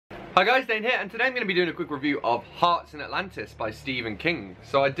Hi guys, Dane here, and today I'm going to be doing a quick review of Hearts in Atlantis by Stephen King.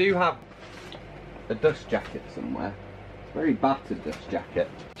 So I do have a dust jacket somewhere. It's a very battered dust jacket.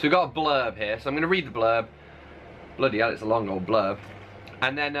 So we've got a blurb here, so I'm going to read the blurb. Bloody hell, it's a long old blurb.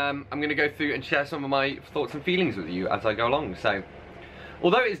 And then I'm going to go through and share some of my thoughts and feelings with you as I go along. So,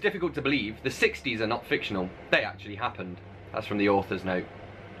 although it is difficult to believe, the 60s are not fictional. They actually happened. That's from the author's note.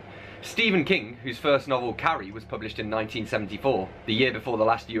 Stephen King, whose first novel, Carrie, was published in 1974, the year before the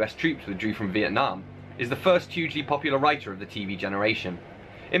last US troops withdrew from Vietnam, is the first hugely popular writer of the TV generation.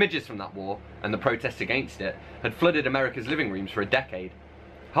 Images from that war, and the protests against it, had flooded America's living rooms for a decade.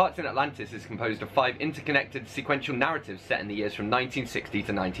 Hearts in Atlantis is composed of 5 interconnected sequential narratives set in the years from 1960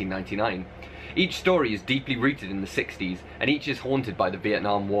 to 1999. Each story is deeply rooted in the 60s, and each is haunted by the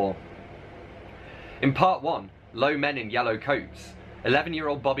Vietnam War. In Part 1, Low Men in Yellow Coats,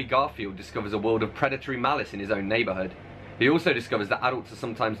 11-year-old Bobby Garfield discovers a world of predatory malice in his own neighbourhood. He also discovers that adults are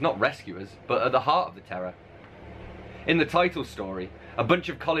sometimes not rescuers, but at the heart of the terror. In the title story, a bunch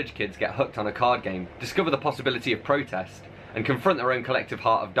of college kids get hooked on a card game, discover the possibility of protest, and confront their own collective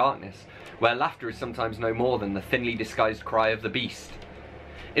heart of darkness, where laughter is sometimes no more than the thinly disguised cry of the beast.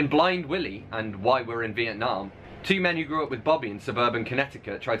 In Blind Willie and Why We're in Vietnam, 2 men who grew up with Bobby in suburban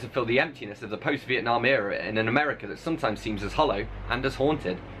Connecticut try to fill the emptiness of the post-Vietnam era in an America that sometimes seems as hollow and as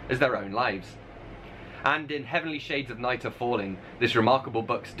haunted as their own lives. And in Heavenly Shades of Night Are Falling, this remarkable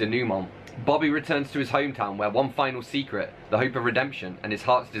book's denouement, Bobby returns to his hometown where one final secret, the hope of redemption, and his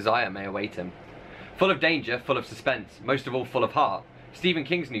heart's desire may await him. Full of danger, full of suspense, most of all full of heart, Stephen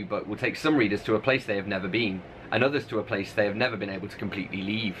King's new book will take some readers to a place they have never been, and others to a place they have never been able to completely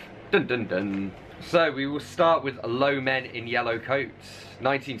leave. Dun dun dun. So we will start with Low Men in Yellow Coats.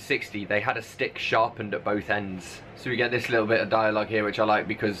 1960, they had a stick sharpened at both ends. So we get this little bit of dialogue here, which I like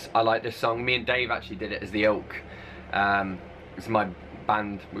because I like this song. Me and Dave actually did it as the Ilk. It's my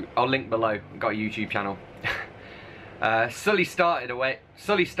band. I'll link below. I've got a YouTube channel. Sully started away,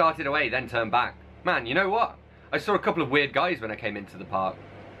 then turned back. Man, you know what? I saw a couple of weird guys when I came into the park.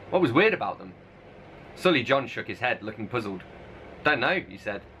 What was weird about them? Sully John shook his head, looking puzzled. Don't know, he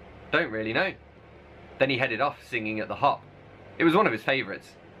said. Don't really know. Then he headed off, singing at the Hop. It was one of his favourites.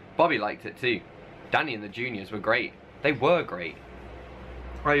 Bobby liked it too. Danny and the Juniors were great. They were great.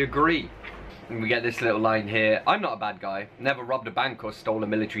 I agree. And we get this little line here. I'm not a bad guy. Never robbed a bank or stole a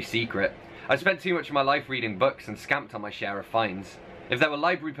military secret. I spent too much of my life reading books and scamped on my share of fines. If there were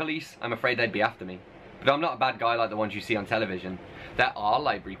library police, I'm afraid they'd be after me. But I'm not a bad guy like the ones you see on television. There are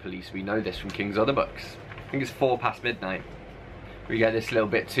library police. We know this from King's other books. I think it's 4 past midnight. We get this little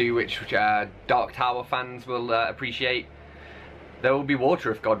bit too, which Dark Tower fans will appreciate. There will be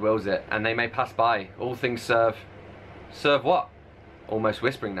water if God wills it, and they may pass by. All things serve... Serve what? Almost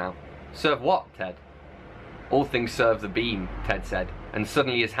whispering now. Serve what, Ted? All things serve the beam, Ted said, and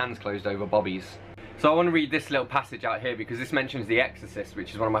suddenly his hands closed over Bobby's. So I want to read this little passage out here because this mentions The Exorcist,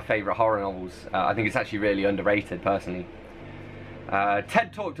 which is one of my favourite horror novels. I think it's actually really underrated, personally.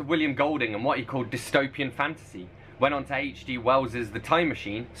 Ted talked of William Golding and what he called dystopian fantasy. Went on to H.G. Wells's The Time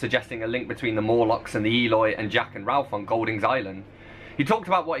Machine, suggesting a link between the Morlocks and the Eloy and Jack and Ralph on Golding's Island. He talked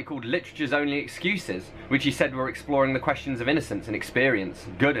about what he called literature's only excuses, which he said were exploring the questions of innocence and experience,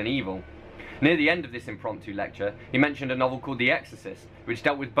 good and evil. Near the end of this impromptu lecture, he mentioned a novel called The Exorcist, which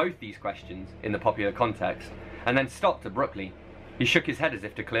dealt with both these questions in the popular context, and then stopped abruptly. He shook his head as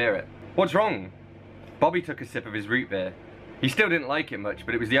if to clear it. What's wrong? Bobby took a sip of his root beer. He still didn't like it much,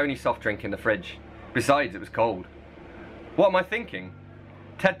 but it was the only soft drink in the fridge. Besides, it was cold. What am I thinking?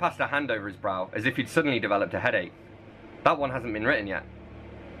 Ted passed a hand over his brow, as if he'd suddenly developed a headache. That one hasn't been written yet.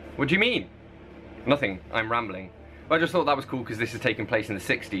 What do you mean? Nothing, I'm rambling. I just thought that was cool because this is taking place in the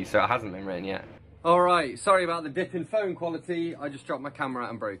 60s, so it hasn't been written yet. Alright, sorry about the dip in phone quality. I just dropped my camera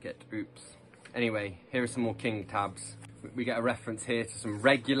and broke it. Oops. Anyway, here are some more King tabs. We get a reference here to some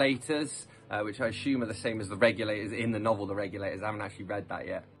regulators, which I assume are the same as the regulators in the novel The Regulators. I haven't actually read that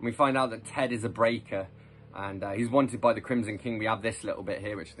yet. And we find out that Ted is a breaker. And he's wanted by the Crimson King. We have this little bit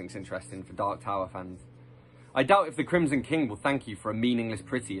here, which I think is interesting for Dark Tower fans. I doubt if the Crimson King will thank you for a meaningless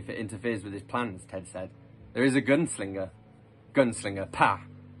pretty if it interferes with his plans, Ted said. There is a gunslinger. Gunslinger, pah.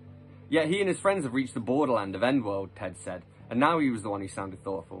 Yet he and his friends have reached the borderland of Endworld, Ted said, and now he was the one who sounded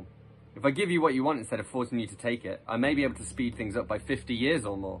thoughtful. If I give you what you want instead of forcing you to take it, I may be able to speed things up by 50 years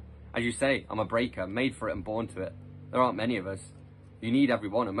or more. As you say, I'm a breaker, made for it and born to it. There aren't many of us. You need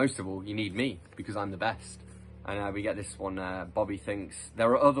everyone, and most of all, you need me, because I'm the best. And we get this one, Bobby thinks,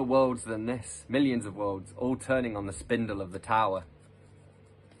 there are other worlds than this, millions of worlds, all turning on the spindle of the tower.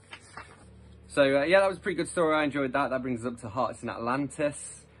 So, yeah, that was a pretty good story, I enjoyed that. That brings us up to Hearts in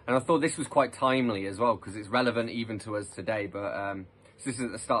Atlantis. And I thought this was quite timely as well, because it's relevant even to us today, but So this is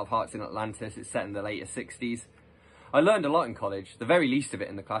at the start of Hearts in Atlantis. It's set in the later 60s. I learned a lot in college, the very least of it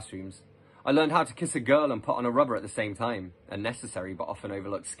in the classrooms. I learned how to kiss a girl and put on a rubber at the same time, a necessary but often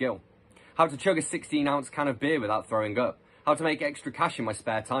overlooked skill. How to chug a 16-ounce can of beer without throwing up. How to make extra cash in my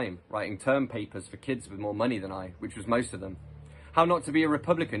spare time, writing term papers for kids with more money than I, which was most of them. How not to be a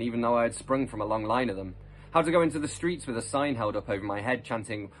Republican even though I had sprung from a long line of them. How to go into the streets with a sign held up over my head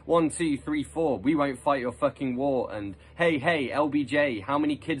chanting, 1, 2, 3, 4, we won't fight your fucking war, and hey, hey, LBJ, how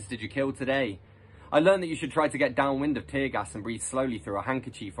many kids did you kill today? I learned that you should try to get downwind of tear gas and breathe slowly through a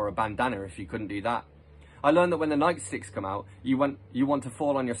handkerchief or a bandana if you couldn't do that. I learned that when the nightsticks come out, you want to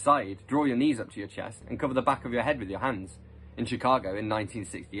fall on your side, draw your knees up to your chest, and cover the back of your head with your hands. In Chicago in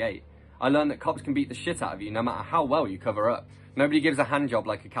 1968, I learned that cops can beat the shit out of you no matter how well you cover up. Nobody gives a hand job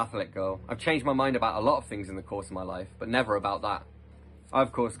like a Catholic girl. I've changed my mind about a lot of things in the course of my life, but never about that. I,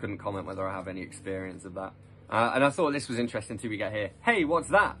 of course, couldn't comment whether I have any experience of that. And I thought this was interesting till we get here. Hey, what's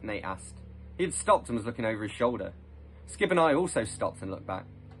that? Nate asked. He had stopped and was looking over his shoulder. Skip and I also stopped and looked back.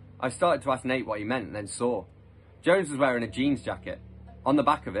 I started to ask Nate what he meant and then saw. Jones was wearing a jeans jacket. On the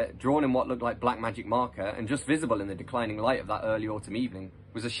back of it, drawn in what looked like black magic marker and just visible in the declining light of that early autumn evening,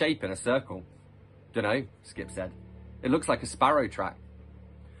 was a shape in a circle. Dunno, Skip said. It looks like a sparrow track.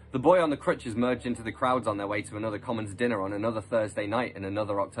 The boy on the crutches merged into the crowds on their way to another Commons dinner on another Thursday night in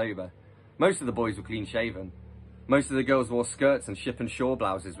another October. Most of the boys were clean-shaven. Most of the girls wore skirts and ship and shore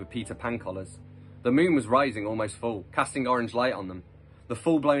blouses with Peter Pan collars. The moon was rising almost full, casting orange light on them. The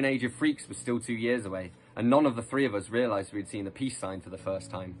full-blown age of freaks was still 2 years away, and none of the three of us realised we'd seen the peace sign for the first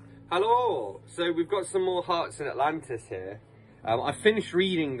time. Hello! So we've got some more Hearts in Atlantis here. I finished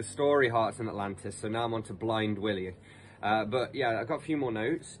reading the story Hearts in Atlantis, so now I'm on to Blind Willie. But yeah, I've got a few more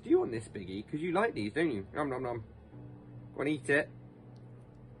notes. Do you want this, Biggie? Because you like these, don't you? Nom nom nom. Go and eat it.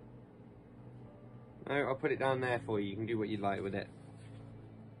 No, I'll put it down there for you. You can do what you like with it.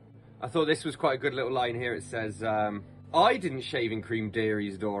 I thought this was quite a good little line here. It says, I didn't shave in Cream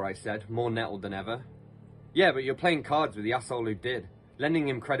Deary's door, I said, more nettled than ever. Yeah, but you're playing cards with the asshole who did, lending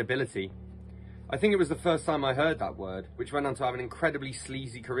him credibility. I think it was the first time I heard that word, which went on to have an incredibly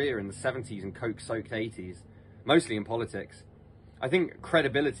sleazy career in the 70s and coke-soaked 80s, mostly in politics. I think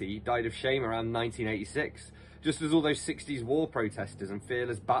credibility died of shame around 1986, just as all those 60s war protesters and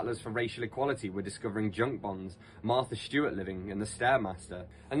fearless battlers for racial equality were discovering junk bonds, Martha Stewart living, and the Stairmaster.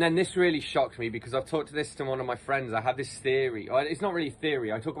 And then this really shocked me because I've talked to this to one of my friends. I have this theory, or it's not really a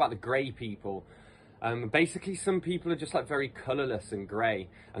theory, I talk about the grey people. Basically, some people are just like very colourless and grey,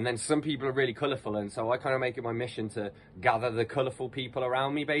 and then some people are really colourful, and so I kind of make it my mission to gather the colourful people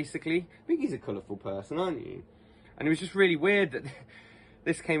around me, basically. Biggie's a colourful person, aren't you? And it was just really weird that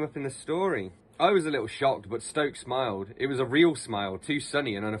this came up in the story. I was a little shocked, but Stokes smiled. It was a real smile, too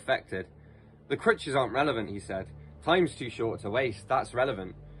sunny and unaffected. The crutches aren't relevant, he said. Time's too short to waste, that's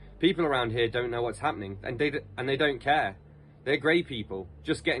relevant. People around here don't know what's happening, and they don't care. They're grey people,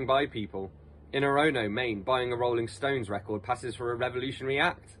 just getting by people. In Orono, Maine, buying a Rolling Stones record passes for a revolutionary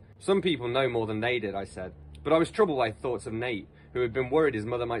act. Some people know more than they did, I said. But I was troubled by thoughts of Nate, who had been worried his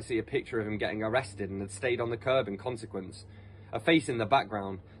mother might see a picture of him getting arrested and had stayed on the curb in consequence. A face in the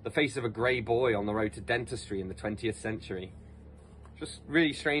background, the face of a grey boy on the road to dentistry in the 20th century. Just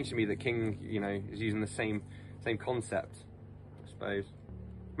really strange to me that King, you know, is using the same concept, I suppose.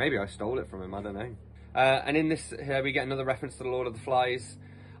 Maybe I stole it from him, I don't know. And in this, here we get another reference to the Lord of the Flies.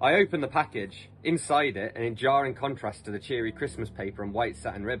 I opened the package. Inside it, and in jarring contrast to the cheery Christmas paper and white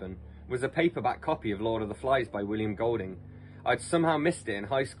satin ribbon, was a paperback copy of Lord of the Flies by William Golding. I'd somehow missed it in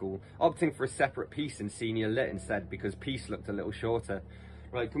high school, opting for a separate piece in senior lit instead because peace looked a little shorter.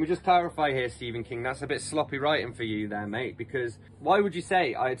 Right, can we just clarify here, Stephen King, that's a bit sloppy writing for you there, mate, because why would you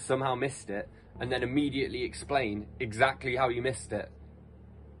say I had somehow missed it and then immediately explain exactly how you missed it?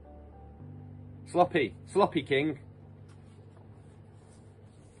 Sloppy, King.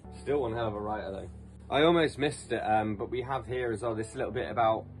 Still one hell of a writer though. I almost missed it, but we have here as well this little bit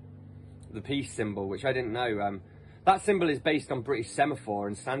about the peace symbol, which I didn't know. That symbol is based on British semaphore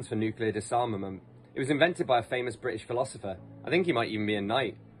and stands for nuclear disarmament. It was invented by a famous British philosopher. I think he might even be a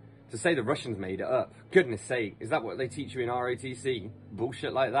knight. To say the Russians made it up, goodness sake, is that what they teach you in ROTC?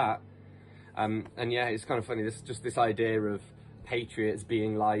 Bullshit like that. And yeah, it's kind of funny, this idea of patriots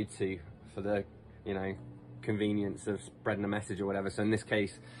being lied to for the, you know, convenience of spreading a message or whatever. So in this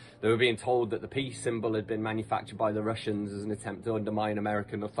case, they were being told that the peace symbol had been manufactured by the Russians as an attempt to undermine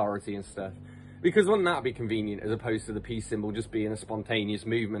American authority and stuff. Because wouldn't that be convenient as opposed to the peace symbol just being a spontaneous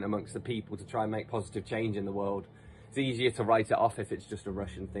movement amongst the people to try and make positive change in the world? It's easier to write it off if it's just a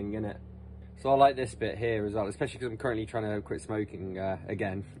Russian thing, innit? So I like this bit here as well, especially because I'm currently trying to quit smoking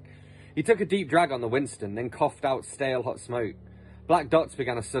again. He took a deep drag on the Winston, then coughed out stale hot smoke. Black dots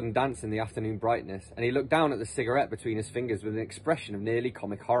began a sudden dance in the afternoon brightness, and he looked down at the cigarette between his fingers with an expression of nearly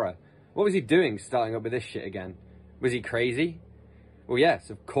comic horror. What was he doing starting up with this shit again? Was he crazy? Well, yes,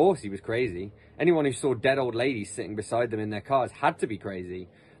 of course he was crazy. Anyone who saw dead old ladies sitting beside them in their cars had to be crazy.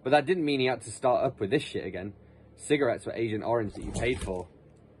 But that didn't mean he had to start up with this shit again. Cigarettes were Agent Orange that you paid for.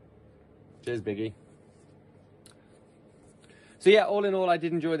 Cheers, Biggie. So yeah, all in all, I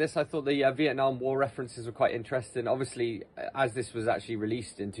did enjoy this. I thought the Vietnam War references were quite interesting. Obviously, as this was actually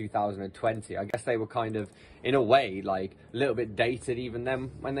released in 2020, I guess they were kind of, in a way, like, a little bit dated even then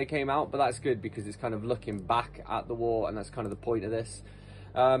when they came out. But that's good because it's kind of looking back at the war, and that's kind of the point of this.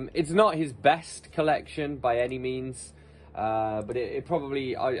 It's not his best collection by any means, but it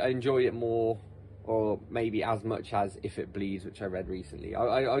probably, I enjoyed it more, or maybe as much as If It Bleeds, which I read recently.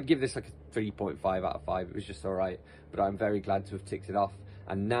 I'd give this like a 3.5 out of 5. It was just alright, but I'm very glad to have ticked it off.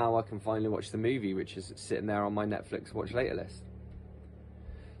 And now I can finally watch the movie, which is sitting there on my Netflix watch later list.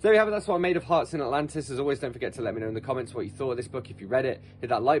 So there you have it, that's what I made of Hearts in Atlantis. As always, don't forget to let me know in the comments what you thought of this book if you read it.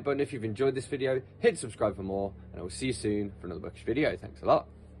 Hit that like button if you've enjoyed this video. Hit subscribe for more, and I will see you soon for another bookish video. Thanks a lot.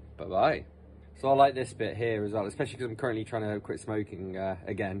 Bye-bye. So I like this bit here as well, especially because I'm currently trying to quit smoking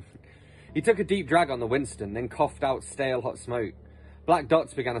again. He took a deep drag on the Winston, then coughed out stale hot smoke. Black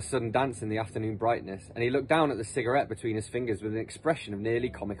dots began a sudden dance in the afternoon brightness, and he looked down at the cigarette between his fingers with an expression of nearly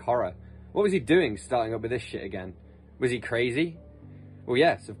comic horror. What was he doing starting up with this shit again? Was he crazy? Well,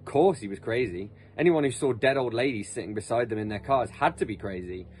 yes, of course he was crazy. Anyone who saw dead old ladies sitting beside them in their cars had to be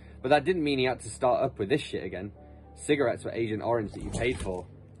crazy. But that didn't mean he had to start up with this shit again. Cigarettes were Agent Orange that you paid for.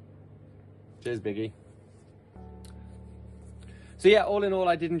 Cheers, Biggie. So yeah, all in all,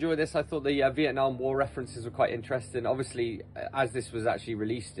 I did enjoy this. I thought the Vietnam War references were quite interesting. Obviously, as this was actually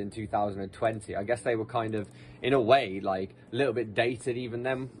released in 2020, I guess they were kind of, in a way, like, a little bit dated even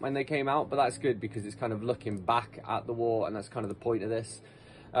then when they came out. But that's good because it's kind of looking back at the war, and that's kind of the point of this.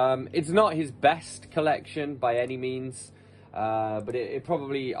 It's not his best collection by any means, but it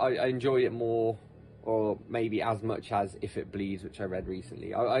probably, I enjoyed it more, or maybe as much as If It Bleeds, which I read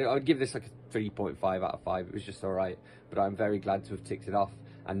recently. I'd give this like a 3.5 out of 5. It was just alright, but I'm very glad to have ticked it off.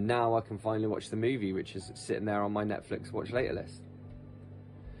 And now I can finally watch the movie, which is sitting there on my Netflix watch later list.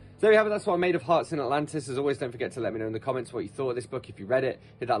 So there you have it, that's what I made of Hearts in Atlantis. As always, don't forget to let me know in the comments what you thought of this book if you read it.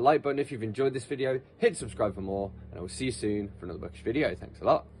 Hit that like button if you've enjoyed this video. Hit subscribe for more, and I will see you soon for another bookish video. Thanks a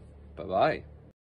lot. Bye-bye.